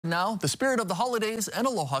Now, the spirit of the holidays and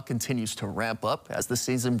aloha continues to ramp up as the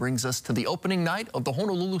season brings us to the opening night of the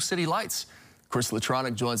Honolulu City Lights. Chris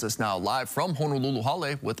Latronic joins us now live from Honolulu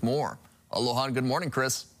Hale with more. Aloha and good morning,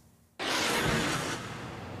 Chris.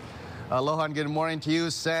 Aloha and good morning to you,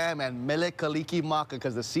 Sam, and Mele Kaliki Maka,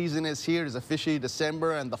 because the season is here. It is officially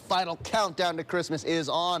December, and the final countdown to Christmas is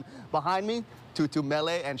on. Behind me, Tutu Mele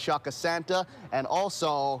and Shaka Santa, and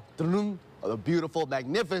also the beautiful,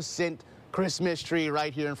 magnificent Christmas tree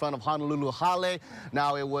right here in front of Honolulu Hale.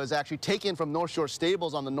 Now, it was actually taken from North Shore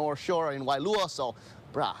Stables on the North Shore in Wailua, so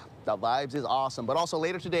the vibes is awesome. But also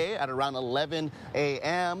later today at around 11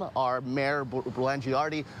 a.m., our Mayor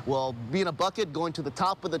Blangiardi will be in a bucket going to the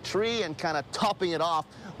top of the tree and kind of topping it off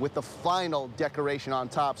with the final decoration on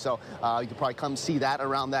top. So you can probably come see that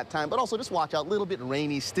around that time. But also just watch out, a little bit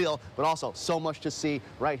rainy still, but also so much to see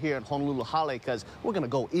right here in Honolulu Hale, because we're going to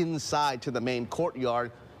go inside to the main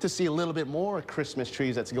courtyard to see a little bit more Christmas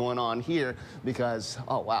trees that's going on here, because,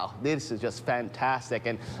 oh wow, this is just fantastic.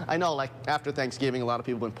 And I know, like, after Thanksgiving, a lot of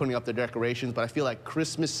people have been putting up their decorations, but I feel like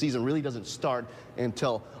Christmas season really doesn't start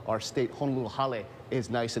until our state, Honolulu Hale, is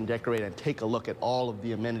nice and decorated. And take a look at all of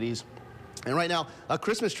the amenities. And right now, a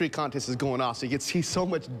Christmas tree contest is going off, so you can see so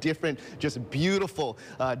much different, just beautiful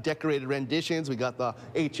decorated renditions. We got the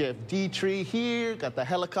HFD tree here, got the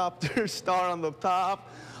helicopter star on the top.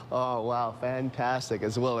 Oh, wow, fantastic,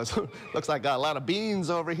 as well as, looks like got a lot of beans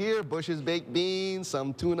over here, Bush's baked beans,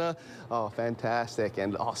 some tuna. Oh, fantastic,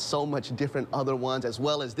 and so much different other ones, as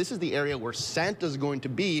well as this is the area where Santa's going to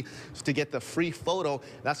be to get the free photo.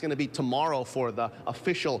 That's going to be tomorrow for the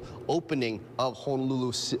official opening of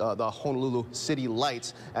the Honolulu City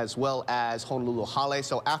Lights, as well as Honolulu Hale.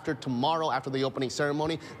 So after tomorrow, after the opening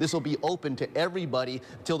ceremony, this will be open to everybody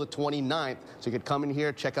till the 29th. So you could come in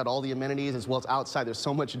here, check out all the amenities, as well as outside. There's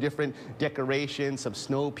so much different decorations, some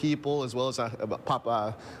snow people, as well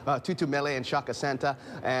as Tutu Mele and Shaka Santa.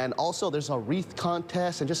 And also there's a wreath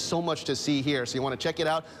contest and just so much to see here. So you want to check it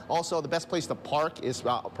out. Also, the best place to park is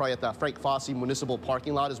probably at the Frank Fasi Municipal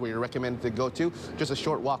Parking Lot is where you're recommended to go to. Just a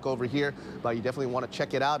short walk over here, but you definitely want to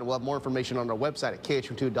check it out. And we'll have more information on our website at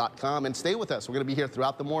kh2.com. And stay with us. We're going to be here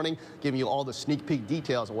throughout the morning, giving you all the sneak peek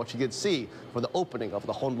details of what you could see for the opening of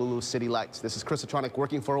the Honolulu City Lights. This is Chris Latronic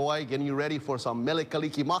working for Hawaii, getting you ready for some Mele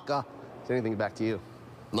Kaliki Maka. Anything back to you.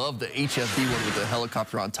 Love the HFD one with the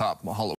helicopter on top. Mahalo.